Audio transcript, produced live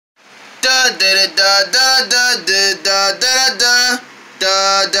da da da da da da da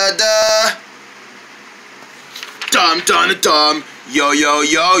da da da. Dum dum dum. Yo yo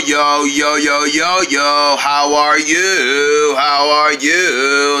yo yo yo yo yo yo. How are you? How are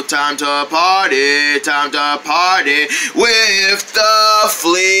you? Time to party with the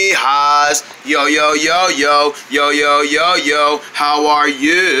Fehas. Yo yo yo yo yo yo yo yo. How are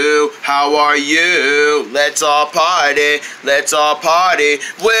you? How are you? Let's all party with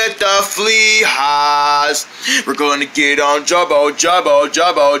the Fehas. We're gonna get on jumbo jumbo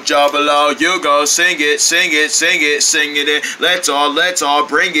jumbo jumbo. You go sing it, sing it, sing it, sing it. Let's all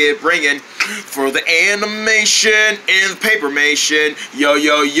bring it for the animation and papermation. Yo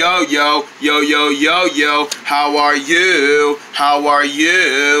yo yo yo yo yo yo yo. How are you? How are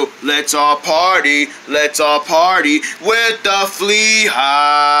you? Let's all party with the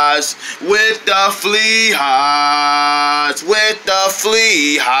Fehas, with the Fehas, with the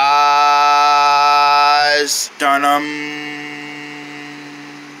Fehas. Dun-dum.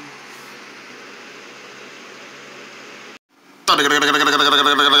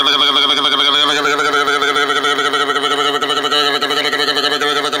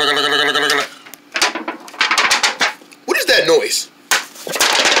 What is that noise?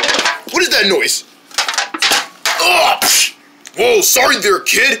 What is that noise? Oh, whoa, sorry there,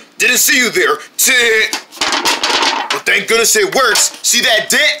 kid. Didn't see you there. Well, thank goodness it works. See that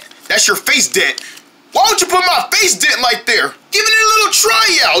dent? That's your face dent. Why don't you put my face dent like there? Giving it a little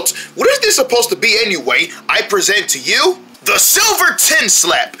tryout. What is this supposed to be anyway? I present to you the silver tin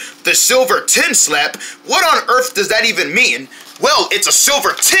slap. The silver tin slap? What on earth does that even mean? Well, it's a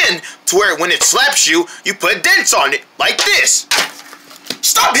silver tin to where when it slaps you, you put dents on it, like this.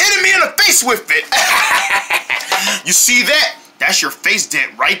 Stop hitting me in the face with it. You see that? That's your face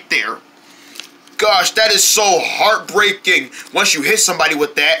dent right there. Gosh, that is so heartbreaking once you hit somebody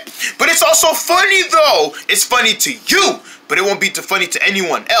with that. But it's also funny though. It's funny to you, but it won't be too funny to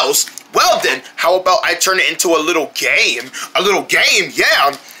anyone else. Well then, how about I turn it into a little game? A little game,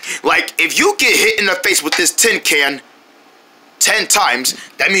 yeah. Like, if you get hit in the face with this tin can 10 times,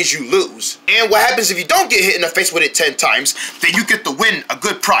 that means you lose. And what happens if you don't get hit in the face with it 10 times? Then you get to win a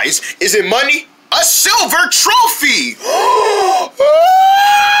good prize. Is it money? A silver trophy!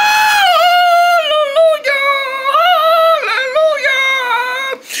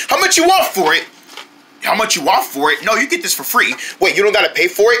 How much you want for it? How much you want for it? No, you get this for free. Wait, you don't gotta pay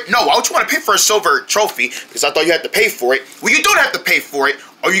for it? No, why would you want to pay for a silver trophy? Because I thought you had to pay for it. Well, you don't have to pay for it.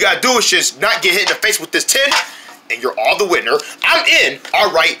 All you gotta do is just not get hit in the face with this tin, and you're all the winner. I'm in,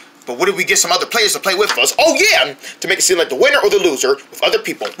 alright. But what if we get some other players to play with us? Oh yeah, to make it seem like the winner or the loser with other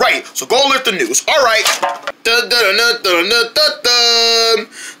people. Right, so go alert the news. Alright.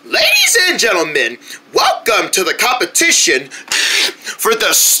 Ladies and gentlemen, welcome to the competition for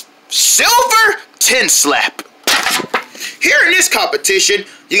the silver tin slap. Here in this competition,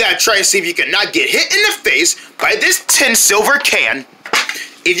 you gotta try and see if you can not get hit in the face by this tin silver can.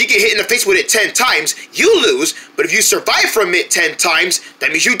 If you get hit in the face with it 10 times, you lose, but if you survive from it 10 times, that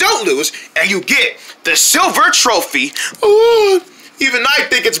means you don't lose, and you get the silver trophy. Ooh, even I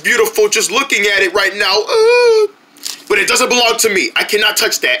think it's beautiful just looking at it right now. Ooh. But it doesn't belong to me. I cannot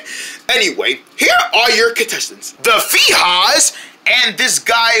touch that. Anyway, here are your contestants. The Fehas and this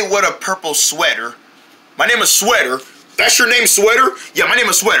guy with a purple sweater. My name is Sweater. That's your name, Sweater? Yeah, my name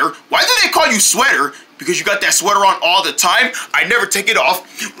is Sweater. Why do they call you Sweater? Because you got that sweater on all the time? I never take it off.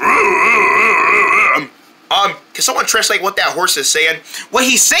 Can someone translate what that horse is saying? What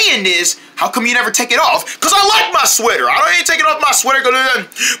he's saying is, how come you never take it off? Because I like my sweater. I ain't taking off my sweater.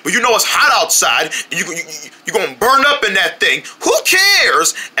 But you know it's hot outside. And you're going to burn up in that thing. Who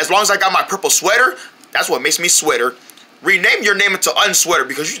cares? As long as I got my purple sweater, that's what makes me Sweater. Rename your name into Unsweater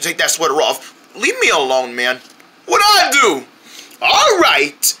because you take that sweater off. Leave me alone, man. What'd I do? All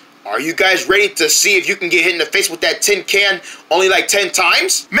right. Are you guys ready to see if you can get hit in the face with that tin can only like 10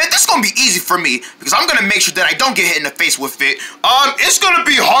 times? Man, this is gonna be easy for me because I'm gonna make sure that I don't get hit in the face with it. It's gonna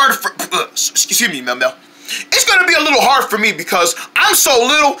be hard for, excuse me, Mel. It's gonna be a little hard for me because I'm so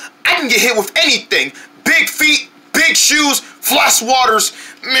little, I can get hit with anything. Big feet, big shoes, fly swatters.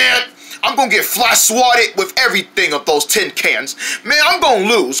 Man, I'm gonna get fly swatted with everything of those tin cans. Man, I'm gonna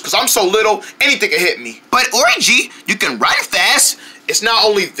lose because I'm so little, anything can hit me. But Orangey, you can run fast. It's not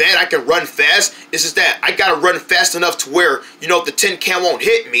only that I can run fast, it's just that I gotta run fast enough to where, you know, the tin can won't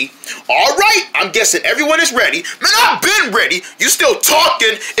hit me. All right, I'm guessing everyone is ready. Man, I've been ready. You still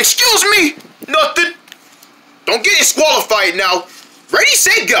talking? Excuse me? Nothing. Don't get disqualified now. Ready,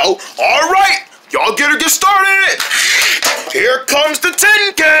 set, go. All right, y'all get started. Here comes the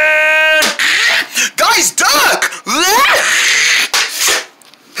tin can. Guys, duck.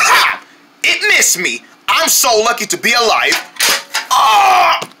 Ha! Kiss me. I'm so lucky to be alive.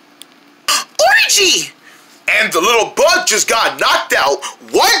 Ah! Orgy! And the little bug just got knocked out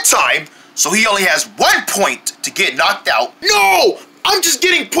one time, so he only has 1 point to get knocked out. No! I'm just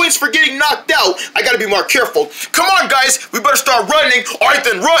getting points for getting knocked out. I gotta be more careful. Come on, guys. We better start running. All right,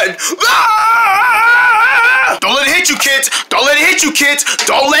 then run. Ah! Don't let it hit you, kids. Don't let it hit you, kids.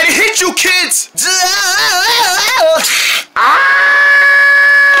 Don't let it hit you, kids.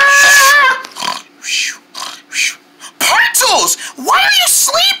 Partos, why are you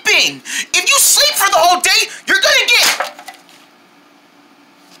sleeping? If you sleep for the whole day, you're gonna get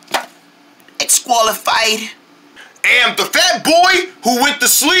disqualified. And the fat boy who went to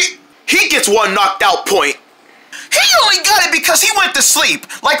sleep, he gets 1 knocked out point. He only got it because he went to sleep,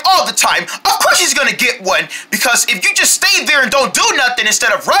 like all the time. Of course he's gonna get 1, because if you just stay there and don't do nothing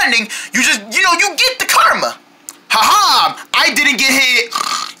instead of running, you just, you get the karma. Haha, I didn't get hit.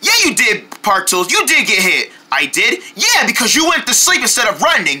 Yeah, you did, Partos, you did get hit. I did? Yeah, because you went to sleep instead of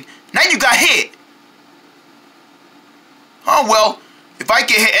running. Now you got hit. Oh well, if I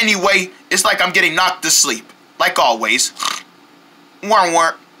get hit anyway, it's like I'm getting knocked to sleep. Like always.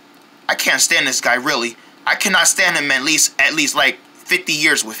 Warn. I can't stand this guy, really. I cannot stand him at least like 50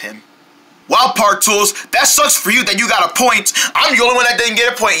 years with him. Well, Partos, that sucks for you that you got a point. I'm the only one that didn't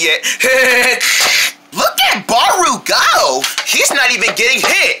get a point yet. Look at Baru go. He's not even getting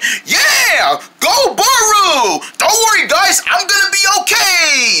hit. Yeah, go Baru. Don't worry, guys. I'm gonna be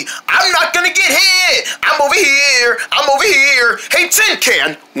okay. I'm not gonna get hit. I'm over here. Hey, Tin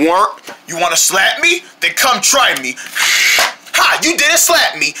Can. You wanna slap me? Then come try me. Ha, you didn't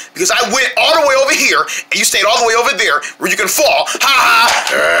slap me because I went all the way over here and you stayed all the way over there where you can fall.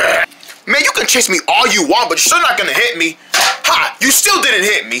 Ha. Man, you can chase me all you want, but you're still not gonna hit me. Ha, you still didn't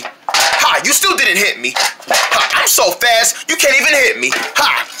hit me. Ha, you still didn't hit me. Ha, I'm so fast, you can't even hit me.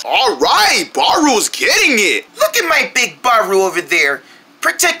 Ha, all right, Baru's getting it. Look at my big Baru over there,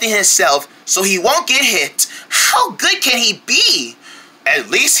 protecting himself so he won't get hit. How good can he be? At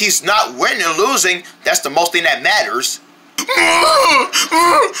least he's not winning or losing. That's the most thing that matters.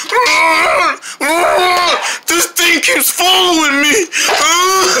 This thing keeps following me.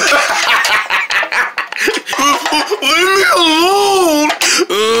 Leave me alone.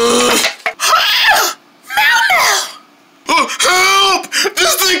 Help!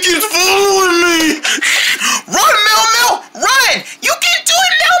 This thing keeps following me. Run, Mel, run! You can do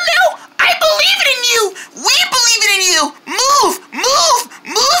it, Mel. I believe in you. We believe in you. Move, Mel,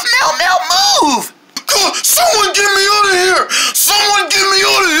 move. Someone get me out of here! Someone get me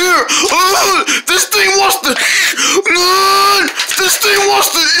out of here! This thing wants to... This thing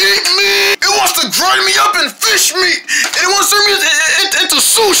wants to eat me! It wants to grind me up in fish meat! It wants to turn me into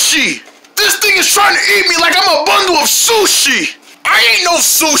sushi! This thing is trying to eat me like I'm a bundle of sushi! I ain't no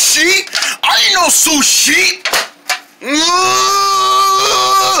sushi!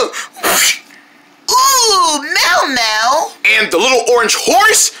 Ooh, Mel! And the little orange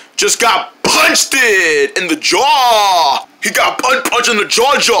horse just got punched it in the jaw. He got punched in the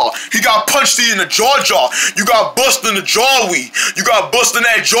jaw. He got punched in the jaw. You got busted in the jawie. You got busted in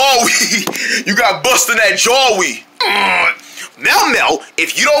that jawie. Mel,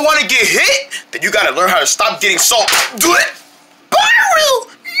 if you don't want to get hit, then you gotta learn how to stop getting salt. Do it. Baru,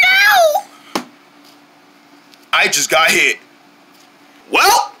 no. I just got hit.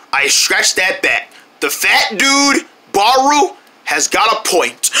 Well, I scratched that back. The fat dude, Baru, has got a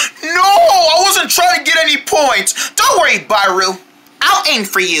point. No, I wasn't trying to get any points. Don't worry, Baru. I'll aim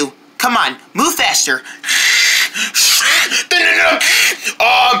for you. Come on, move faster.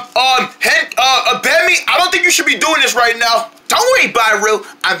 Bammy, I don't think you should be doing this right now. Don't worry, Baru.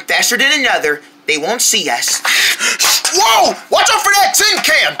 I'm faster than another. They won't see us. Whoa! Watch out for that tin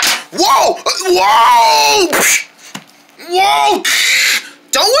can. Whoa!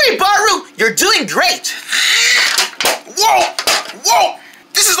 Don't worry, Baru. You're doing great. Whoa!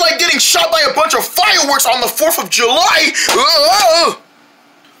 This is like getting shot by a bunch of fireworks on the 4th of July.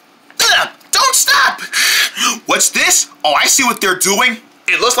 Don't stop. What's this? Oh, I see what they're doing.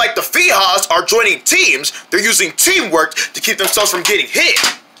 It looks like the Fehas are joining teams. They're using teamwork to keep themselves from getting hit.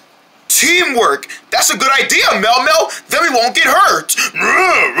 Teamwork. That's a good idea, Mel. Then we won't get hurt.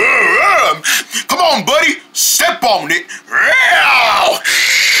 Come on, buddy. Step on it.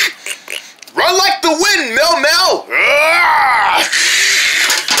 Run like the wind, Mel.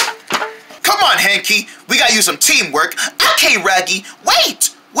 Come on, Hanky. We gotta use some teamwork. Okay, Ruggy.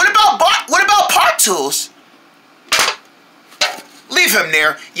 Wait. What about Partos? Leave him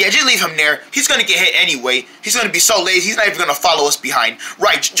there. Yeah, just leave him there. He's gonna get hit anyway. He's gonna be so lazy, he's not even gonna follow us behind.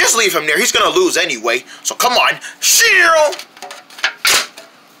 Right, just leave him there. He's gonna lose anyway. So come on.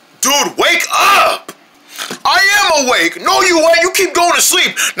 Dude, wake up! awake. No, you ain't. You keep going to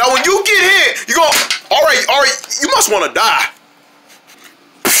sleep. Now, when you get hit, you go, all right, you must want to die.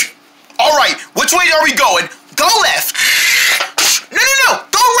 All right, which way are we going? Go left. No,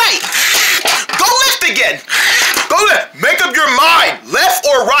 go right. Go left again. Go left. Make up your mind, left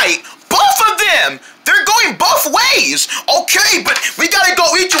or right. Both of them. They're going both ways. Okay, but we gotta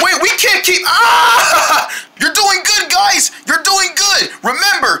go each way. We can't keep, You're doing good, guys. You're doing good.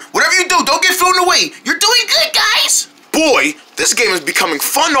 Remember, whatever you do, don't get thrown away. You're doing good, guys. Boy, this game is becoming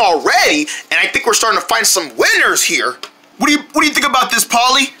fun already, and I think we're starting to find some winners here. What do you think about this,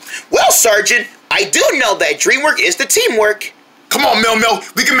 Polly? Well, Sergeant, I do know that dreamwork is the teamwork. Come on, Mel.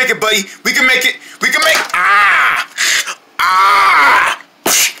 We can make it, buddy. We can make it. We can make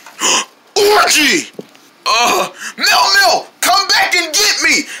Orgy! Mel, come back and get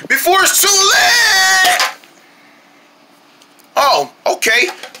me before it's too late! Oh, okay.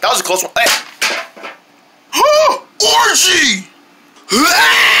 That was a close one. Hey. Orgy!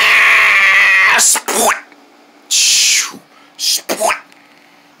 Sport!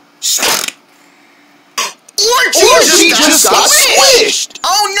 Orgy just got squished!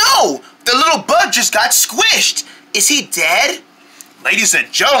 Oh no! The little bug just got squished. Is he dead? Ladies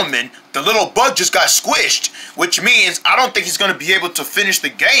and gentlemen, the little bug just got squished, which means I don't think he's going to be able to finish the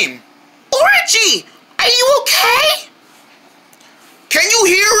game. Orgy, are you okay? Can you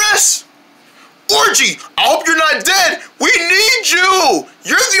hear us? Orgy, I hope you're not dead. We need you.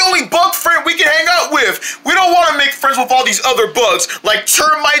 You're the only bug friend we can hang out with. We don't want to make friends with all these other bugs, like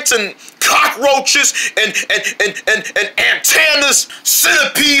termites and cockroaches and antennas,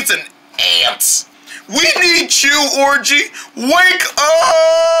 centipedes and ants. We need you, Orgy. Wake up!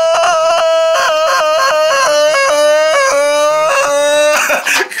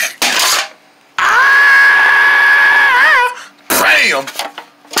 Bam!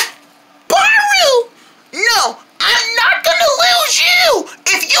 Baru! No, I'm not gonna lose you!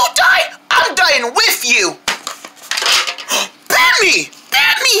 If you die, I'm dying with you! Bammy!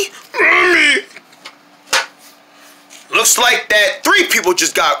 Looks like that 3 people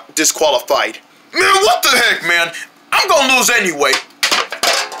just got disqualified. Man, what the heck, man? I'm gonna lose anyway.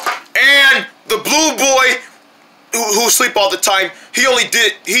 And the blue boy who sleep all the time, he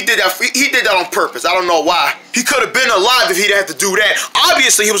did that on purpose. I don't know why. He could have been alive if he didn't have to do that.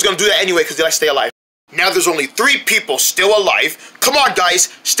 Obviously, he was gonna do that anyway because he likes to stay alive. Now there's only 3 people still alive. Come on, guys,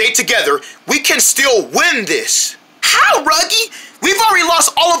 stay together. We can still win this. How, Ruggy? We've already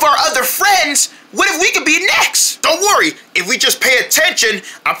lost all of our other friends. What if we could be next? Don't worry, if we just pay attention,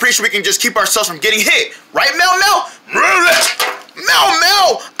 I'm pretty sure we can just keep ourselves from getting hit. Right, Mel? Mel,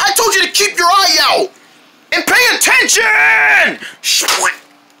 I told you to keep your eye out and pay attention!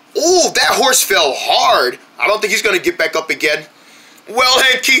 Ooh, that horse fell hard. I don't think he's gonna get back up again. Well,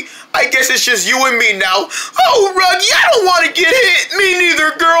 Hanky, I guess it's just you and me now. Oh, Ruggy, I don't want to get hit. Me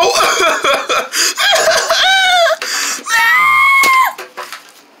neither, girl.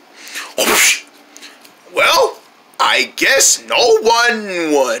 Well, I guess no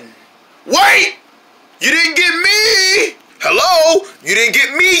one won. Wait! You didn't get me! Hello? You didn't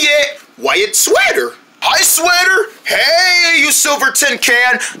get me yet. Wyatt Sweater. Hi, Sweater. Hey, you silver tin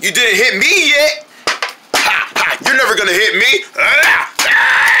can. You didn't hit me yet. Ha, ha, you're never gonna hit me.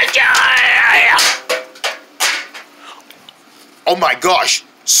 Oh my gosh,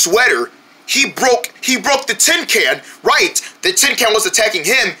 Sweater. He broke the tin can. Right, the tin can was attacking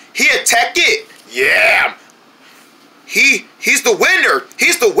him. He attacked it. Yeah. He's the winner.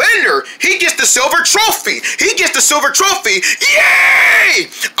 He's the winner. He gets the silver trophy. He gets the silver trophy. Yay!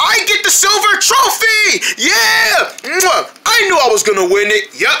 I get the silver trophy. Yeah. I knew I was gonna win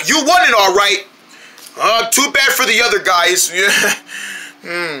it. Yep, you won it all right. Too bad for the other guys. Yeah.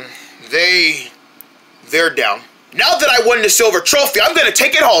 They're down. Now that I won the silver trophy, I'm gonna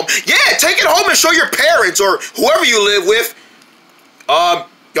take it home. Yeah, take it home and show your parents or whoever you live with.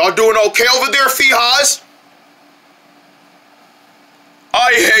 Y'all doing okay over there, Fehas?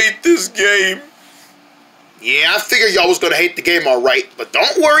 I hate this game. Yeah, I figured y'all was gonna hate the game alright, but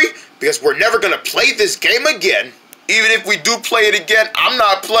don't worry, because we're never gonna play this game again. Even if we do play it again, I'm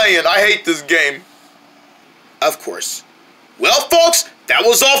not playing. I hate this game. Of course. Well, folks, that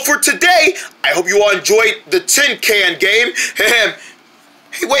was all for today. I hope you all enjoyed the tin can game. Hey,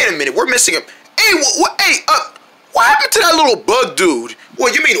 wait a minute, we're missing him. Hey, what happened to that little bug dude?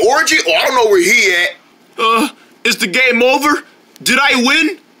 What, you mean Orgy? Oh, I don't know where he at. Is the game over? Did I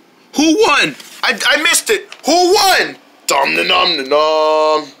win? Who won? I missed it. Who won?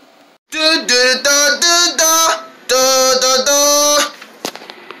 Dum-da-dum-da-dum. Da-da-da-da-da. Da-da-da.